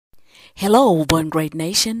Hello, Born Great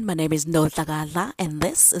Nation. My name is Noel Tagala, and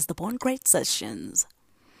this is the Born Great Sessions.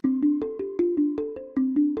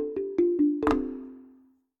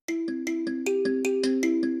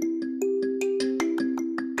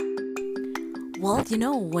 Well,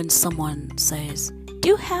 when someone says, "Do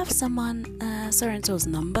you have someone, so and so's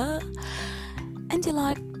number?" And you're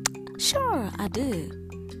like, "Sure, I do."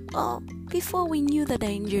 Well, before we knew the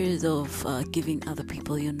dangers of giving other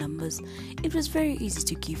people your numbers, it was very easy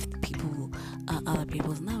to give people other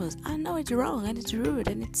people's numbers. I know it's wrong and it's rude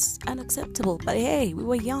and it's unacceptable, but hey, we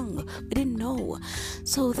were young, we didn't know.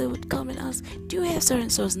 So they would come and ask, "Do you have so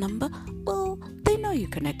and so's number?" Well, they know you're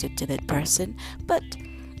connected to that person, but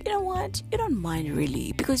you know what? You don't mind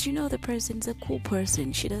really because you know the person's a cool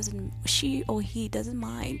person. She or he doesn't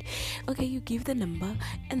mind. Okay, you give the number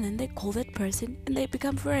and then they call that person and they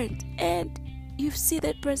become friends. And you see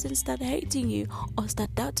that person start hating you or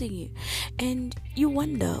start doubting you. And you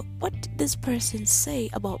wonder, what did this person say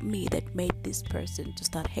about me that made this person to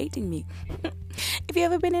start hating me? If you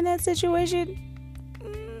ever been in that situation,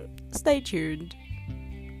 stay tuned.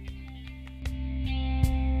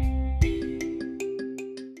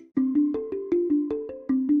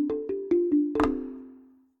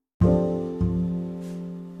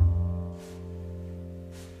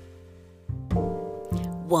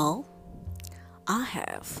 Well, I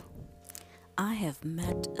have. I have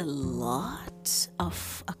met a lot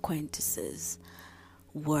of acquaintances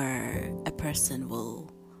where a person will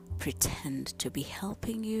pretend to be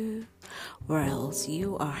helping you, where else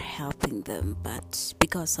you are helping them, but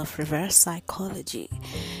because of reverse psychology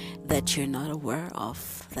that you're not aware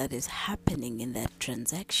of that is happening in that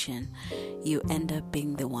transaction, you end up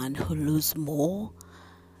being the one who lose more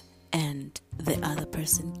and the other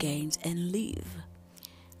person gains and leave.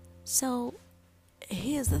 So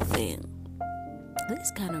here's the thing.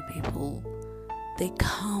 These kind of people, they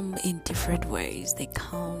come in different ways. They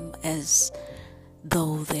come as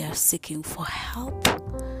though they are seeking for help.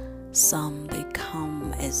 Some they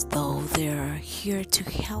come as though they're here to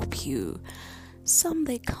help you. Some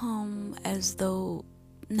they come as though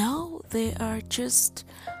no, they are just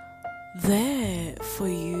there for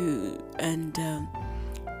you and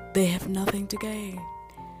they have nothing to gain.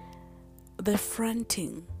 They're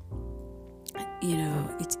fronting.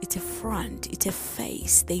 It's a front, it's a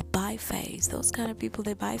face. They buy face. Those kind of people,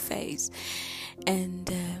 they buy face.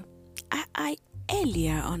 And I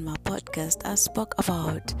earlier on my podcast, I spoke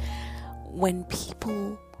about when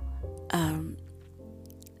people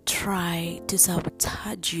try to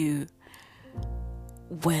sabotage you.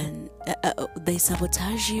 When they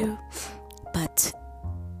sabotage you, but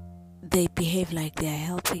they behave like they are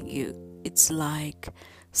helping you. It's like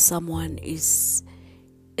someone is.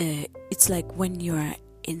 It's like when you're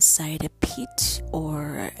inside a pit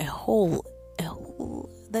or a hole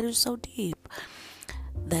that is so deep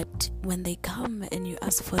that when they come and you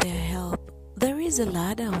ask for their help, there is a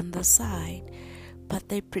ladder on the side, but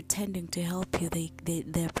they're pretending to help you.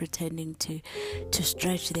 They're pretending to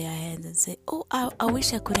stretch their hands and say, "Oh, I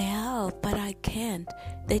wish I could help, but I can't."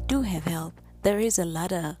 They do have help. There is a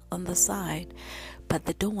ladder on the side, but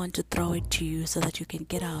they don't want to throw it to you so that you can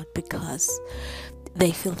get out because they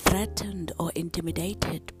feel threatened or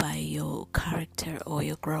intimidated by your character or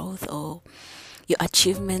your growth or your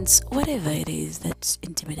achievements, whatever it is that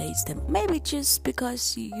intimidates them. Maybe just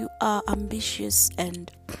because you are ambitious and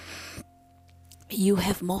you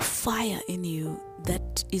have more fire in you,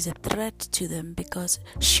 that is a threat to them because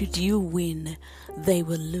should you win, they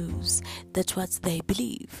will lose. That's what they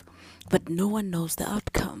believe. But no one knows the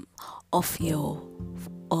outcome of your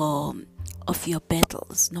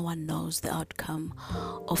battles. No one knows the outcome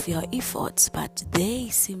of your efforts, but they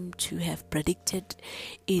seem to have predicted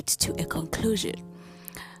it to a conclusion.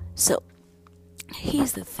 So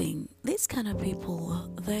here's the thing. These kind of people,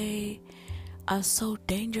 they are so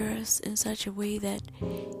dangerous in such a way that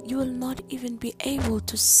you will not even be able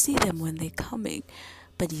to see them when they're coming,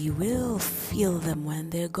 but you will feel them when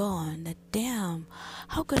they're gone. That damn,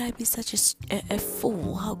 how could I be such a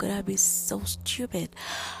fool? How could I be so stupid?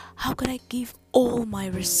 How could I give all my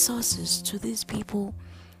resources to these people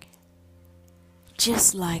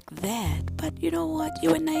just like that? But you know what?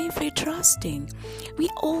 You were naively trusting. We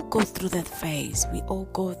all go through that phase. We all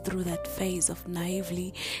go through that phase of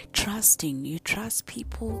naively trusting. You trust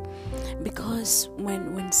people because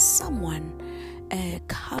when someone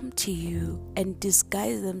come to you and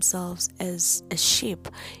disguise themselves as a sheep,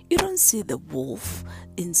 you don't see the wolf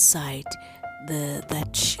inside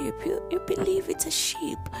that sheep. You believe it's a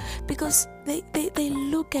sheep because they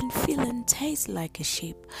look and feel and taste like a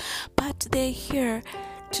sheep, but they're here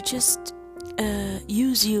to just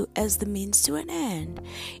use you as the means to an end.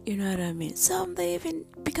 You know what I mean? Some, they even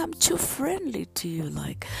become too friendly to you,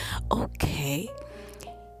 like, okay,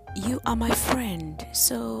 you are my friend,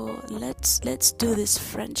 so let's do this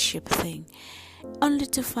friendship thing, only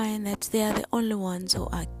to find that they are the only ones who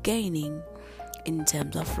are gaining in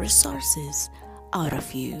terms of resources out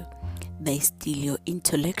of you. They steal your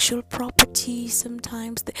intellectual property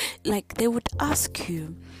sometimes. They would ask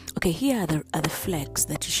you, okay, here are the flags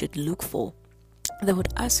that you should look for. They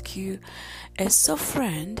would ask you, as a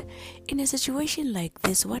friend, in a situation like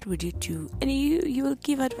this, what would you do? And you will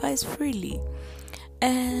give advice freely.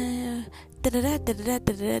 The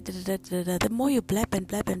more you blab and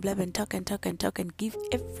talk and give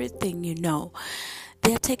everything you know,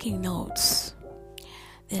 they're taking notes.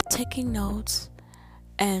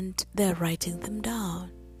 And they're writing them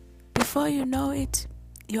down. Before you know it,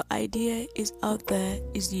 your idea is out there,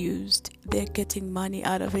 is used. They're getting money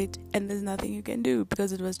out of it, and there's nothing you can do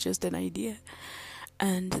because it was just an idea.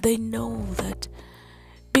 And they know that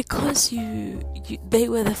because they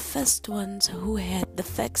were the first ones who had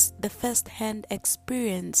the first-hand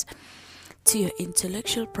experience to your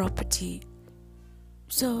intellectual property.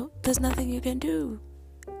 So there's nothing you can do.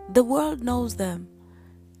 The world knows them.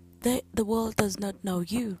 The world does not know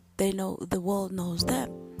you. The world knows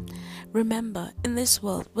them. Remember, in this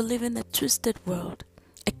world, we live in a twisted world.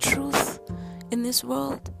 A truth in this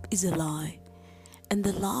world is a lie. And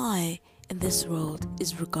the lie in this world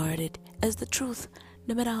is regarded as the truth,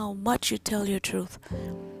 no matter how much you tell your truth.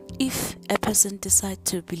 If a person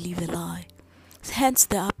decides to believe a lie, hence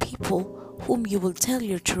there are people whom you will tell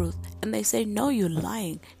your truth and they say, no, you're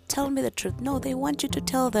lying, tell me the truth. No, they want you to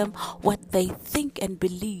tell them what they think and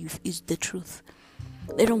believe is the truth.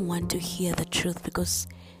 They don't want to hear the truth because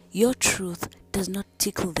your truth does not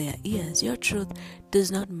tickle their ears. Your truth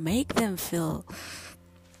does not make them feel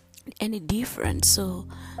any different. So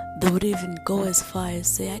they would even go as far as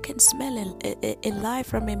say, I can smell a lie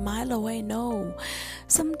from a mile away. No,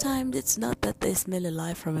 sometimes it's not that they smell a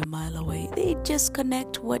lie from a mile away. They just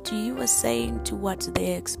connect what you are saying to what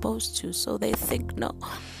they're exposed to. So they think, no,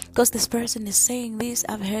 because this person is saying this,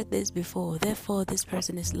 I've heard this before, therefore this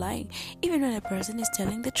person is lying, even when a person is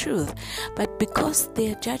telling the truth. But because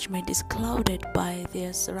their judgment is clouded by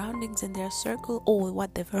their surroundings and their circle, or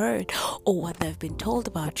what they've heard, or what they've been told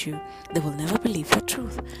about you, they will never believe the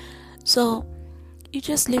truth. So you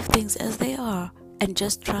just leave things as they are and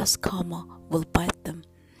just trust karma will bite them.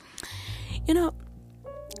 You know,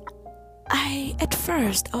 at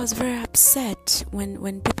first I was very upset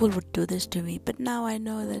when people would do this to me, but now I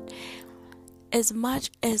know that as much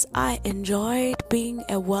as I enjoyed being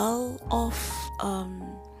a well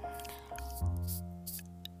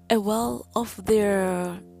of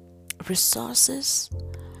their resources,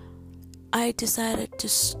 I decided to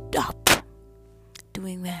stop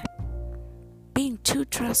doing that. Being too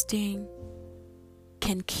trusting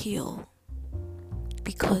can kill,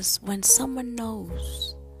 because when someone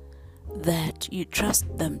knows that you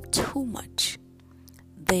trust them too much,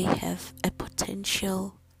 they have a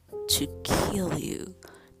potential to kill you,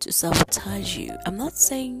 to sabotage you. I'm not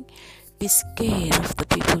saying be scared of the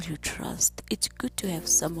people you trust. It's good to have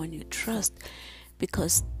someone you trust,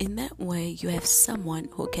 because in that way you have someone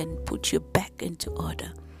who can put you back into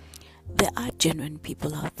order. There are genuine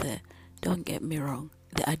people out there, don't get me wrong.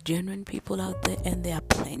 There are genuine people out there, and there are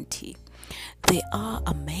plenty. There are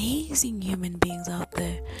amazing human beings out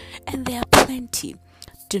there, and there are plenty.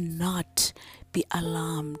 Do not be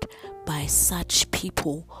alarmed by such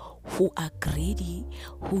people who are greedy,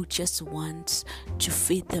 who just want to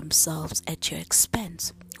feed themselves at your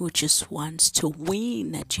expense, who just wants to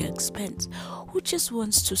win at your expense, who just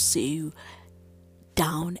wants to see you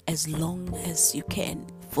down as long as you can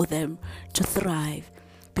for them to thrive.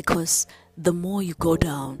 Because the more you go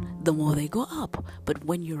down, the more they go up. But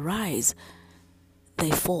when you rise, they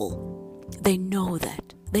fall. They know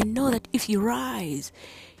that. They know that if you rise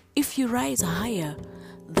higher,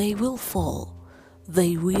 they will fall.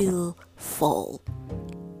 They will fall.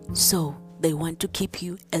 So they want to keep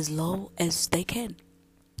you as low as they can.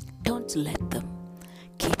 Don't let them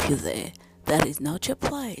keep you there. That is not your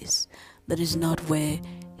place. That is not where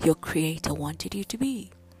your Creator wanted you to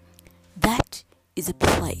be. That is a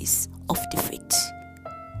place of defeat.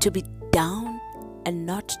 To be down and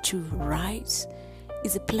not to rise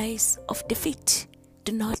is a place of defeat.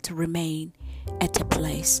 Do not remain at a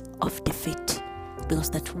place of defeat, because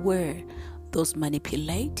that's where those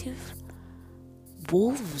manipulative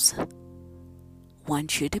wolves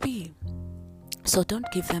want you to be. So don't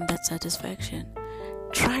give them that satisfaction.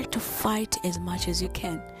 Try to fight as much as you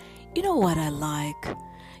can. You know what I like?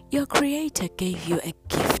 Your Creator gave you a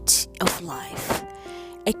gift of life,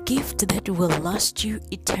 a gift that will last you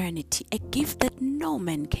eternity, a gift that no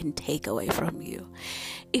man can take away from you.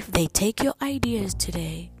 If they take your ideas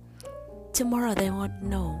today, tomorrow they won't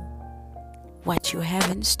know what you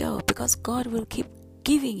have in store, because God will keep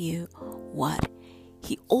giving you what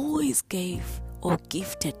He always gave or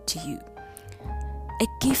gifted to you. A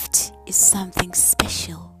gift is something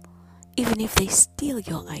special. Even if they steal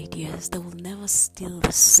your ideas, they will never steal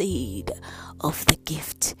the seed of the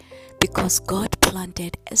gift, because God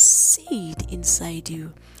planted a seed inside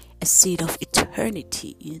you, a seed of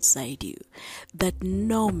eternity inside you that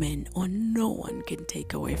no man or no one can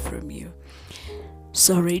take away from you.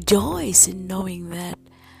 So rejoice in knowing that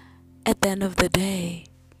at the end of the day,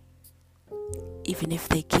 even if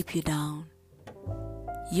they keep you down,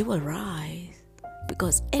 you will rise,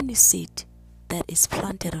 because any seed that is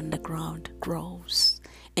planted on the ground grows,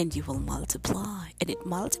 and you will multiply, and it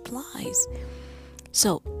multiplies.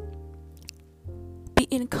 So be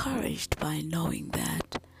encouraged by knowing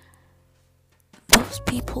that those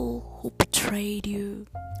people who betrayed you,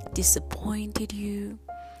 disappointed you,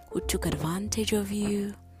 who took advantage of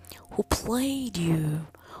you, who played you,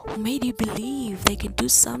 who made you believe they can do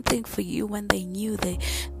something for you when they knew they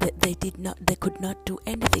could not do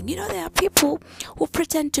anything. You know, there are people who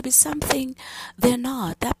pretend to be something they're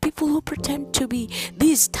not. There are people who pretend to be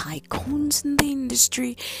these tycoons in the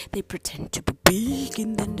industry. They pretend to be big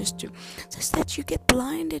in the industry, just that you get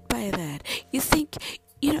blinded by that. You think,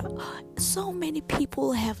 so many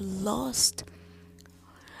people have lost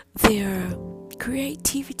their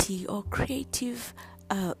creativity or creative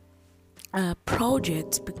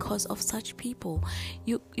projects because of such people.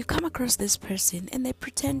 You come across this person and they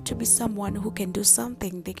pretend to be someone who can do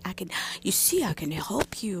something. I can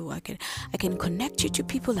help you. I can connect you to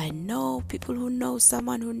people I know, people who know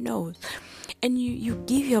someone who knows. And you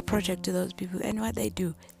give your project to those people, and what they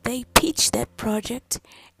do, they pitch that project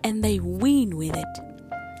and they win with it.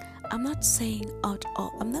 I'm not saying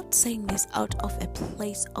this out of a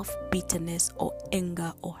place of bitterness or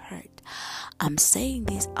anger or hurt. I'm saying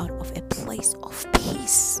this out of a place of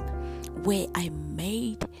peace, where I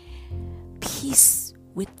made peace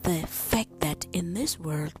with the fact that in this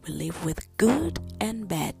world we live with good and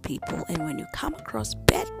bad people, and when you come across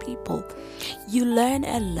bad people, you learn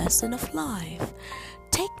a lesson of life.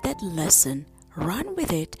 Take that lesson, run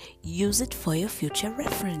with it, use it for your future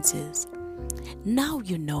references. Now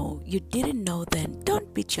you know. You didn't know then.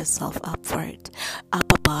 Don't beat yourself up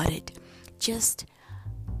about it. Just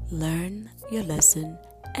learn your lesson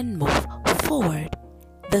and move forward.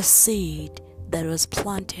 The seed that was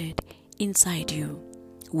planted inside you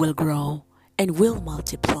will grow and will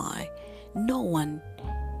multiply. No one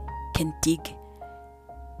can dig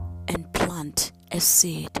and plant a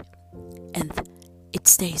seed and it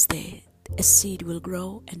stays there. A seed will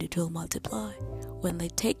grow and it will multiply. When they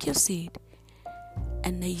take your seed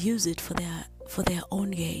and they use it for their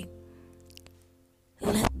own gain,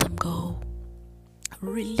 let them go.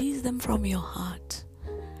 Release them from your heart.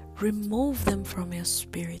 Remove them from your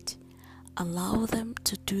spirit. Allow them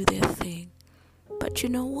to do their thing. But you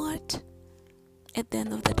know what? At the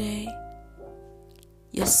end of the day,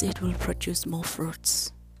 your seed will produce more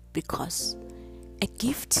fruits, because a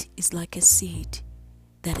gift is like a seed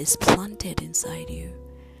that is planted inside you,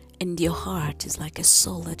 and your heart is like a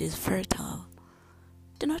soul that is fertile.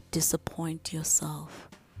 Do not disappoint yourself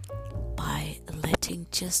by letting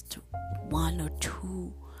just one or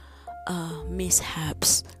two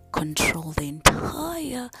mishaps control the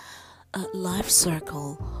entire life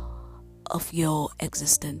circle of your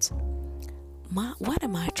existence. What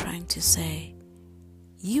am I trying to say?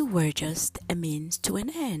 You were just a means to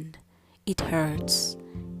an end. It hurts.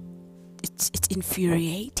 It's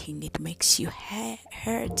infuriating. It makes you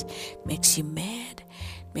hurt, makes you mad,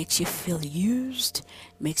 makes you feel used,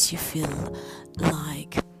 makes you feel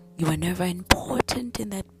like you were never important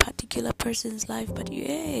in that particular person's life. But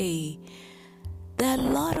hey, there are a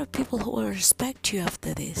lot of people who will respect you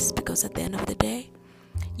after this, because at the end of the day,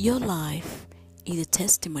 your life is a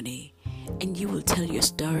testimony, and you will tell your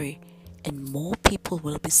story, and more people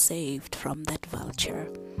will be saved from that vulture.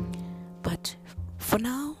 But for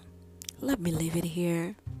now, let me leave it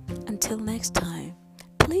here. Until next time,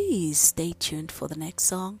 please stay tuned for the next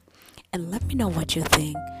song and let me know what you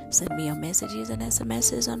think. Send me your messages and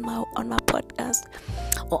SMSs on my podcast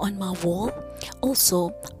or on my wall.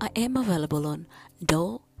 Also, I am available on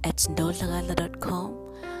do@ndodlakadla.com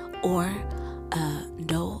or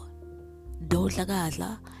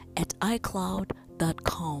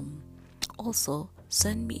dodlakadla@icloud.com. Also,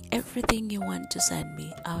 send me everything you want to send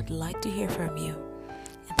me. I would like to hear from you.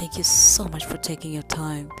 And Thank you so much for taking your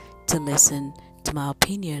time to listen to my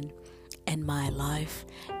opinion and my life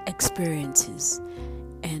experiences.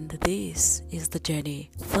 And this is the journey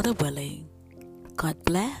for the willing. God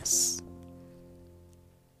bless.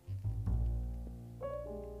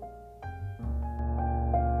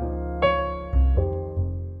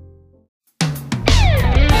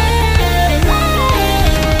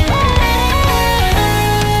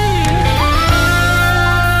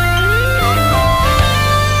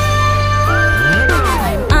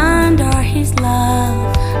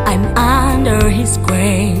 His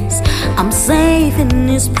grace, I'm safe in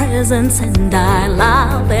His presence, and I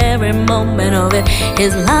love every moment of it.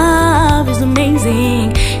 His love is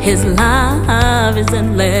amazing, His love is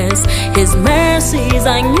endless, His mercies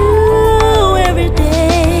I knew every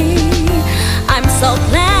day. I'm so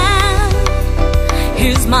glad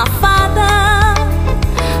He's my Father.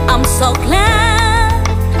 I'm so glad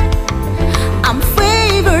I'm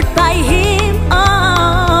favored by Him.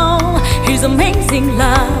 Oh, His amazing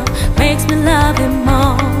love makes me love Him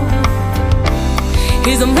more.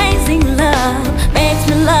 His amazing love makes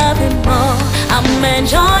me love Him more. I'm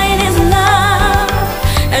enjoying His love,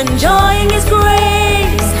 enjoying His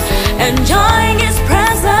grace, enjoying His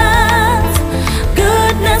presence.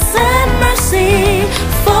 Goodness and mercy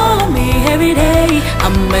follow me every day.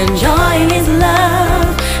 I'm enjoying His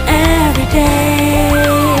love every day.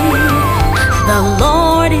 The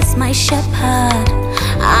Lord is my shepherd,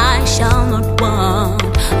 I shall not want.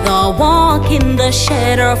 Though I walk in the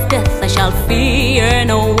shadow of death, I shall fear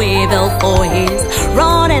no evil, for His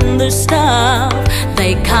rod and the staff,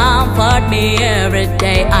 they comfort me every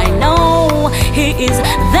day. I know He is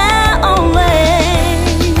there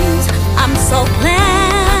always. I'm so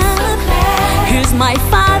glad He's my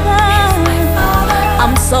Father.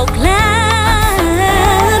 I'm so glad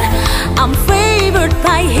I'm favored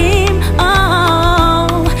by Him.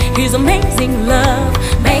 Oh, His amazing love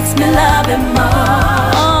makes me love Him more.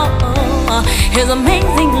 His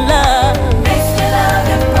amazing love makes me love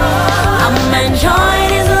Him more. I'm enjoying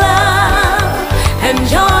His love,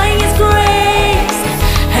 enjoying His grace,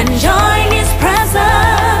 enjoying His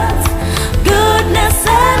presence. Goodness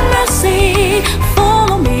and mercy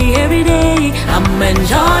follow me every day. I'm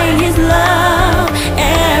enjoying His love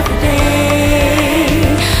every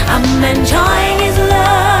day. I'm enjoying